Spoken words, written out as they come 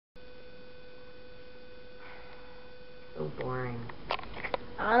So boring.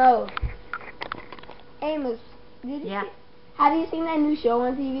 I don't know. Amos, have you seen that new show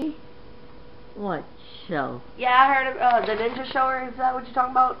on TV? What show? Yeah, I heard of the Ninja Show. Is that what you're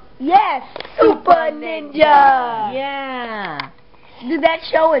talking about? Yes, Super Ninja. Yeah. Dude, that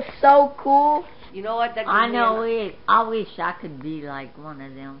show is so cool. You know what? That I know it. I wish I could be like one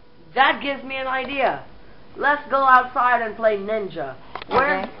of them. That gives me an idea. Let's go outside and play ninja.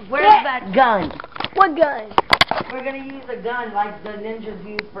 Where's that gun? What gun? We're gonna use a gun like the ninjas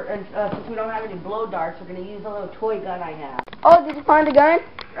use for. Since we don't have any blow darts, we're gonna use a little toy gun I have. Oh, did you find a gun?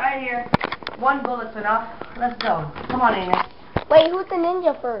 Right here. One bullet's enough. Let's go. Come on, Amos. Wait, who's the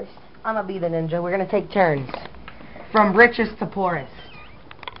ninja first? I'm gonna be the ninja. We're gonna take turns. From richest to poorest.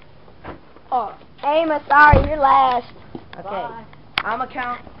 Oh, Amos, sorry, you're last. Okay. Bye. I'm gonna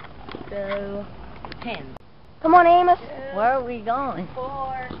count to 10. Come on, Amos. Where are we going?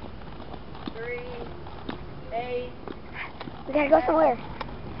 4, 3, 8. We gotta go somewhere. 9.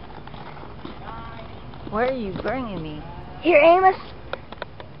 Where are you bringing me? Here, Amos.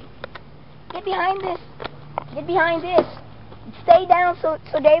 Get behind this. Get behind this. Stay down so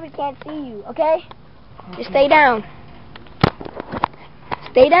David can't see you, okay? Just stay down.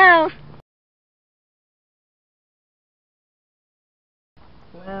 Stay down.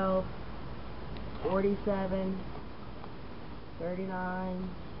 12, 47, 39,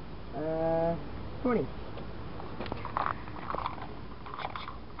 20.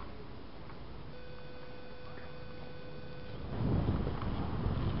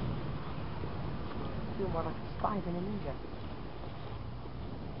 Feel more like a spy than a ninja.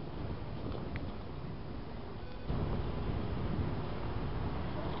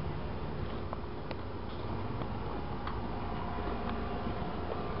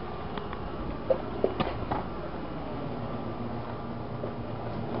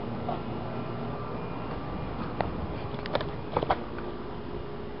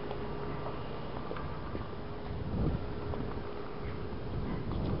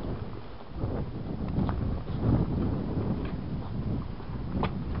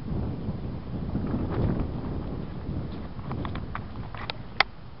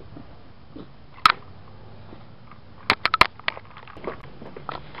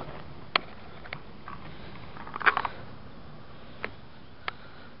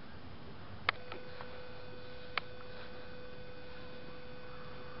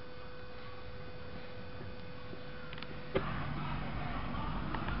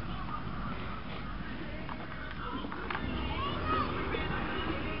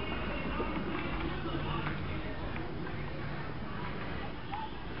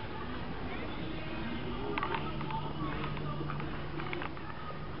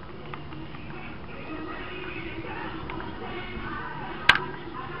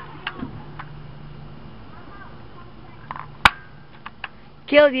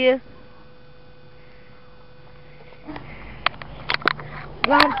 Killed you.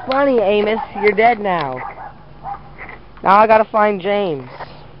 That's funny, Amos. You're dead now. Now I gotta find James.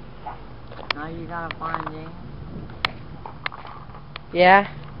 Now you gotta find James. Yeah?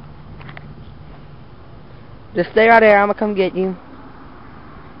 Just stay right there. I'm gonna come get you.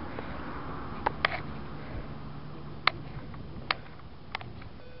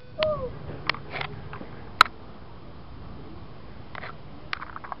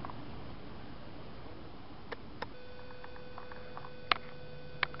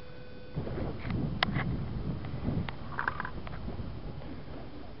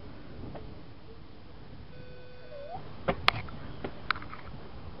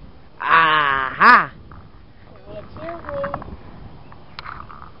 Aha!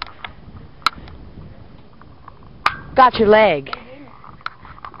 Got your leg.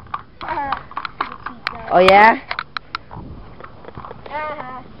 Oh yeah?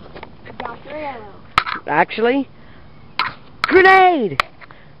 Actually? Grenade!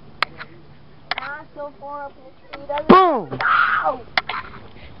 Boom!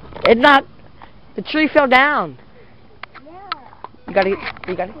 It knocked. The tree fell down. You gotta.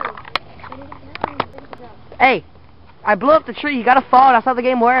 Hey, I blew up the tree. You gotta fall. That's how the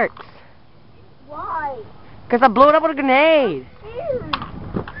game works. Why? Because I blew it up with a grenade.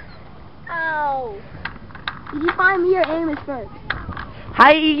 Ow. Did you find me or Amos first?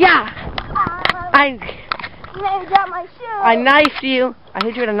 Hi-ya! You made me drop my shoe. I knifed you. I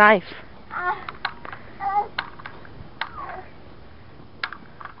hit you with a knife.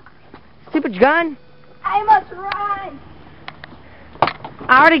 Stupid gun. I must run.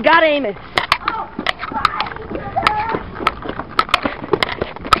 I already got Amos.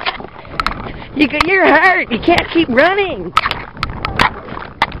 You're hurt. You can't keep running.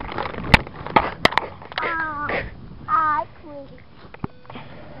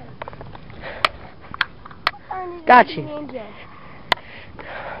 Got you. Ninja.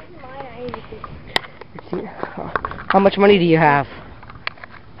 Let's see. How much money do you have?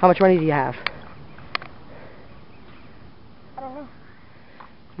 How much money do you have? I don't know.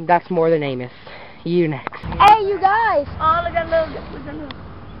 That's more than Amos. You next. Hey, you guys. Oh, look at little.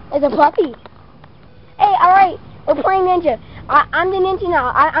 It's a puppy. Hey, alright. We're playing ninja. I'm the ninja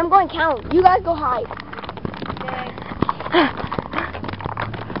now. I'm going to count. You guys go hide.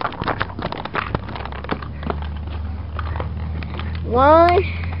 One,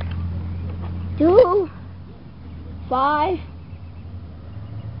 2, 5,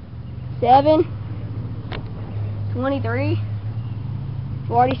 7, 23,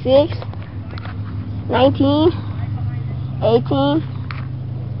 46, 19, 18,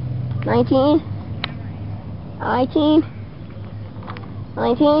 19, 19,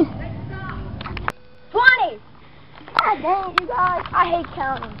 19, 20! God dang it, you guys. I hate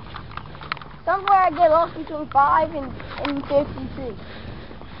counting. Somewhere I get lost between 5 and 52.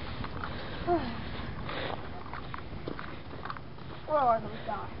 Where are those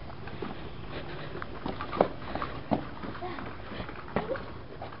guys?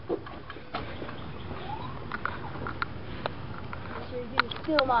 Sure you didn't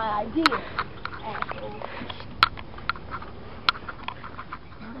steal my idea, asshole.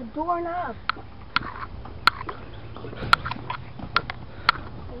 The doorknob.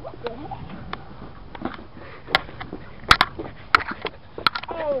 What the heck?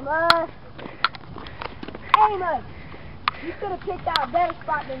 Amos! Amos! You could have picked out a better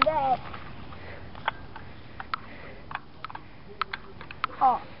spot than that.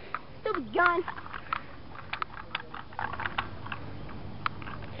 Oh, stupid gun.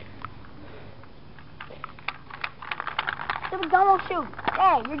 Stupid gun won't shoot.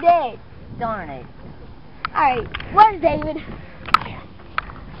 Dang, you're dead. Darn it. Alright, where's David?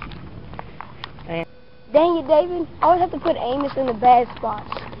 Dang it, David. I always have to put Amos in the bad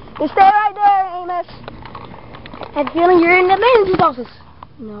spots. Just stay right there, Amos. I have a feeling you're in the manager's office.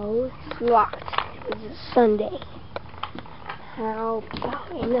 No, it's locked. It's a Sunday. How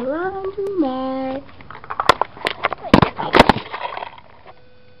about in the laundromat?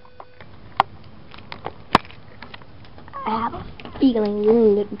 I have a feeling you're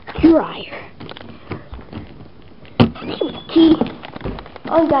in the dryer. Key.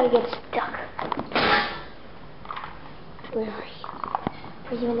 Oh, you gotta get stuck. Where are you?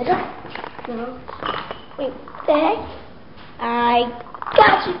 Are you in the dark? No. Wait, what the heck? I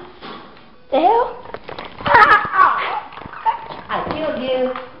got you. The hell? I killed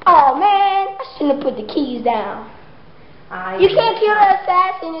you. Oh man, I shouldn't have put the keys down. You can't kill an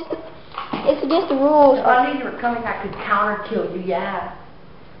assassin. It's against the rules. If I knew you were coming, I could counter kill you. Yeah.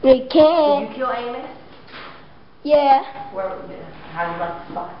 You Did can't. you kill Amos? Yeah. Where? How do you like the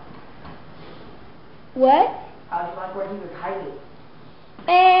spot? What? How do you like where he was hiding?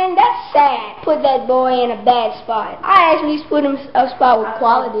 Man, that's sad. Put that boy in a bad spot. I actually put him a spot with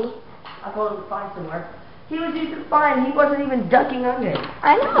quality. I told him to find somewhere. He was just fine. He wasn't even ducking under.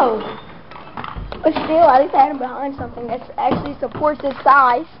 I know. But still, at least I had him behind something that actually supports his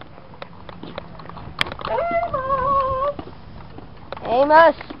size.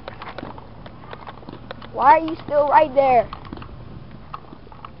 Amos! Why are you still right there?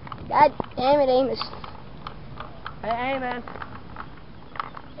 God damn it, Amos. Hey, Amos.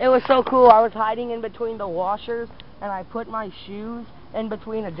 It was so cool. I was hiding in between the washers, and I put my shoes in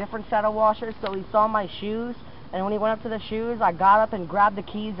between a different set of washers, so he saw my shoes. And when he went up to the shoes, I got up and grabbed the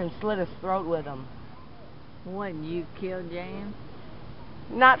keys and slit his throat with them. What, you killed James?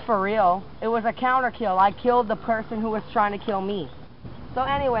 Not for real. It was a counter kill. I killed the person who was trying to kill me. So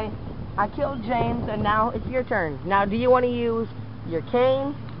anyway, I killed James, and now it's your turn. Now, do you want to use your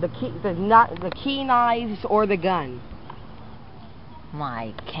cane, the key knives, or the gun?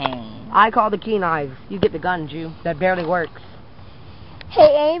 My cane. I call the key knives. You get the gun, Jew. That barely works.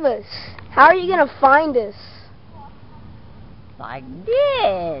 Hey, Amos. How are you going to find us? Like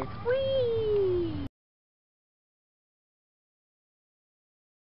this. Whee!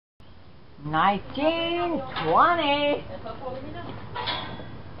 1920.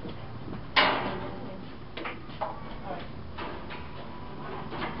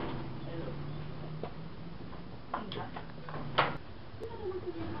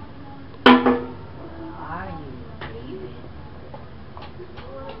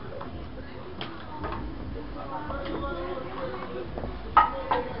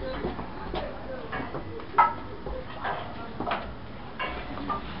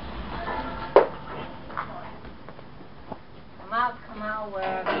 Come out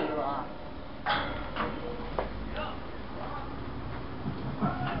wherever you are.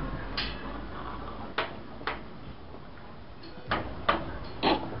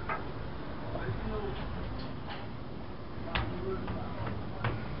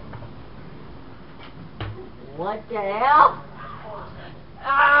 What the hell?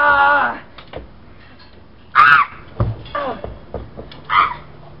 Ah!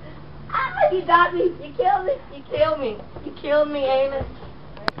 You got me. You killed me. You killed me. You killed me, Amos.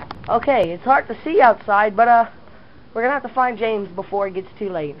 Okay, it's hard to see outside, but we're gonna have to find James before it gets too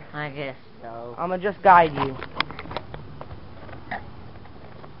late. I guess so. I'm gonna just guide you.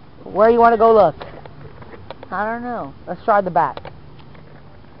 Where you want to go look? I don't know. Let's try the back.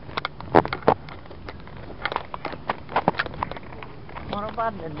 What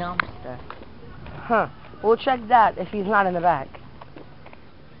about the dumpster? Huh. We'll check that if he's not in the back.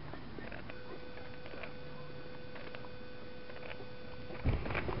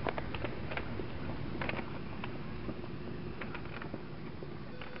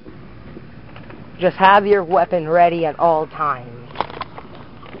 Just have your weapon ready at all times.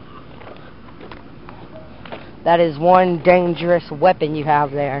 That is one dangerous weapon you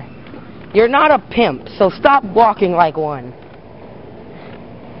have there. You're not a pimp, so stop walking like one.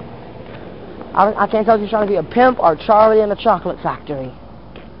 I can't tell if you're trying to be a pimp or Charlie in the Chocolate Factory.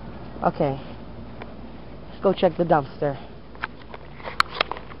 Okay. Let's go check the dumpster.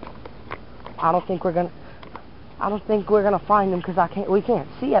 I don't think we're gonna find him because we can't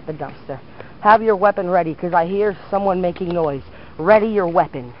see at the dumpster. Have your weapon ready because I hear someone making noise. Ready your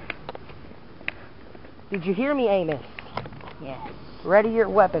weapon. Did you hear me, Amos? Yes. Ready your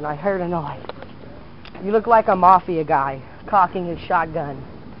weapon. I heard a noise. You look like a mafia guy cocking his shotgun.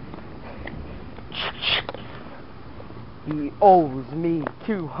 He owes me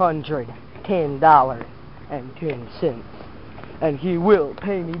 $210.10, and he will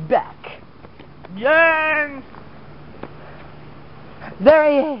pay me back. James!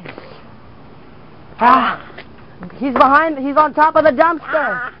 There he is. Ah! He's on top of the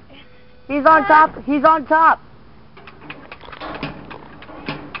dumpster. He's on top.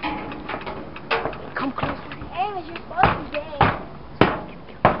 Come closer. Amos, you're supposed to be.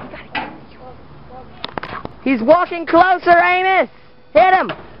 He's walking closer, Amos. Hit him.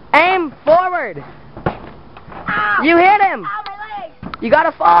 Aim forward. Ow! You hit him. Ow, my legs! You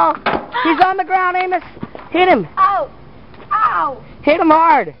gotta fall. He's on the ground, Amos. Hit him. Ow! Ow! Hit him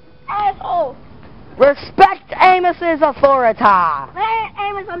hard. Asshole! Respect Amos's authority. Man,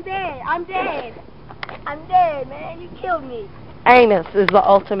 Amos, I'm dead. I'm dead. I'm dead, man. You killed me. Amos is the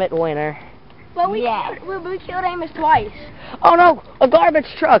ultimate winner. But we killed Amos twice. Oh no, a garbage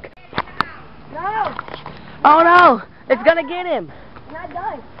truck. No, Oh no, it's gonna get him. I'm not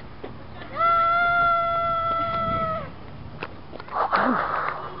done.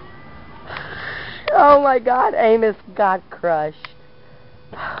 Oh my God, Amos got crushed.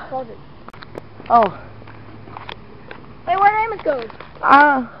 Close it. Oh. Hey, where'd Amos go?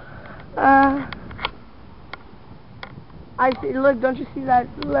 I see, look, don't you see that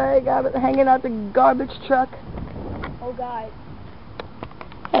leg of it hanging out the garbage truck? Oh, God.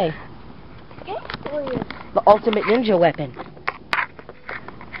 Hey, Get serious. the ultimate ninja weapon.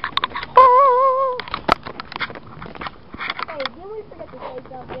 Hey, didn't we forget to say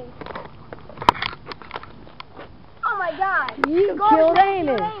something? Oh, my God. You The killed garbage man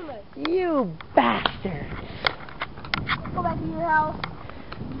Amos. killed Amos. You bastard. Go back to your house.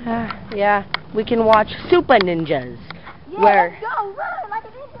 Yeah, we can watch Super Ninjas. Yeah, Where? let's go. Run.